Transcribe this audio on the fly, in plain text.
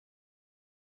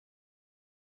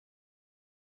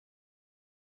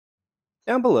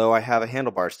Down below, I have a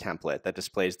handlebars template that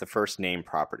displays the first name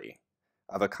property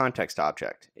of a context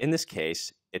object. In this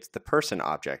case, it's the person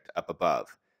object up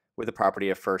above, with a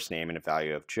property of first name and a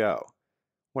value of Joe.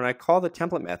 When I call the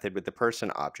template method with the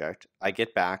person object, I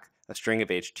get back a string of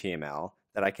HTML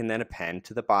that I can then append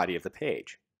to the body of the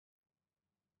page.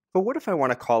 But what if I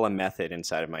want to call a method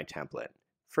inside of my template?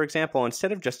 For example,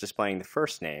 instead of just displaying the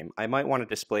first name, I might want to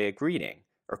display a greeting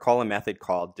or call a method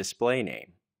called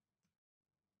displayName.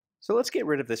 So let's get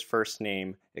rid of this first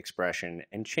name expression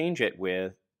and change it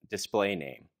with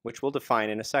displayName, which we'll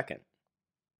define in a second.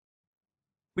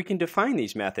 We can define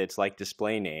these methods like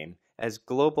displayName as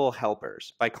global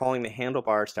helpers by calling the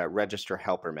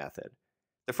Handlebars.registerHelper method.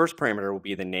 The first parameter will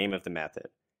be the name of the method,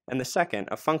 and the second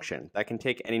a function that can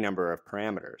take any number of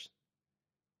parameters.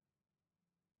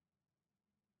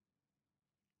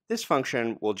 This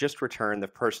function will just return the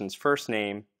person's first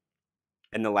name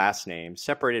and the last name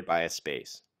separated by a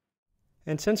space.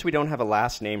 And since we don't have a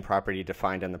last name property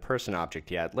defined on the person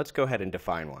object yet, let's go ahead and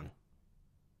define one.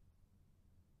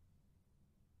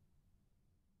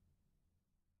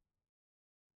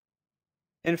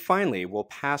 And finally, we'll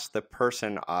pass the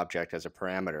person object as a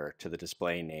parameter to the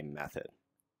displayName method.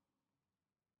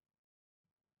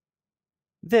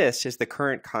 This is the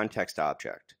current context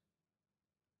object,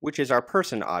 which is our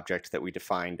person object that we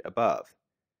defined above.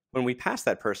 When we pass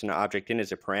that person object in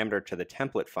as a parameter to the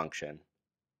template function,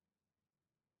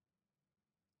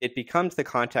 it becomes the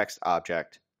context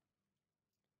object,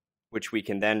 which we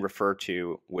can then refer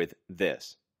to with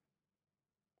this.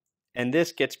 And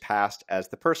this gets passed as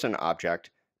the person object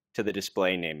to the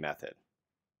displayName method.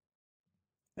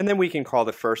 And then we can call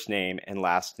the first name and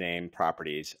last name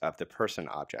properties of the person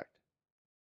object.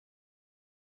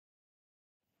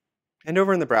 And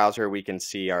over in the browser, we can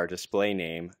see our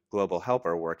displayName global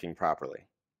helper working properly.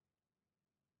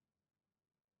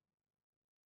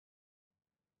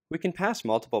 We can pass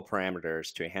multiple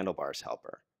parameters to a handlebars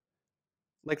helper.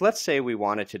 Like, let's say we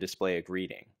wanted to display a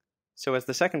greeting. So as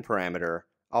the second parameter,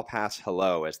 I'll pass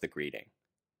hello as the greeting.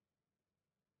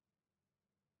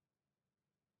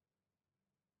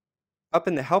 Up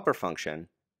in the helper function,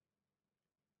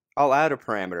 I'll add a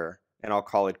parameter and I'll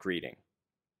call it greeting.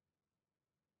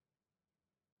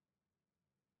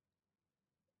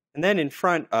 And then in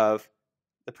front of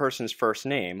the person's first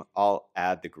name, I'll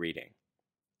add the greeting.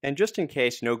 And just in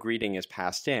case no greeting is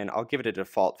passed in, I'll give it a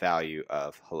default value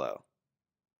of hello.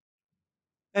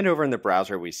 And over in the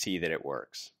browser, we see that it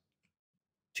works.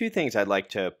 Two things I'd like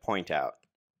to point out.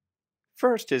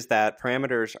 First is that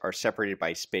parameters are separated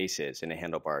by spaces in a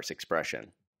handlebars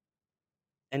expression.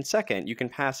 And second, you can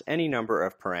pass any number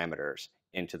of parameters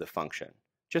into the function.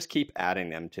 Just keep adding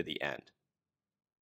them to the end.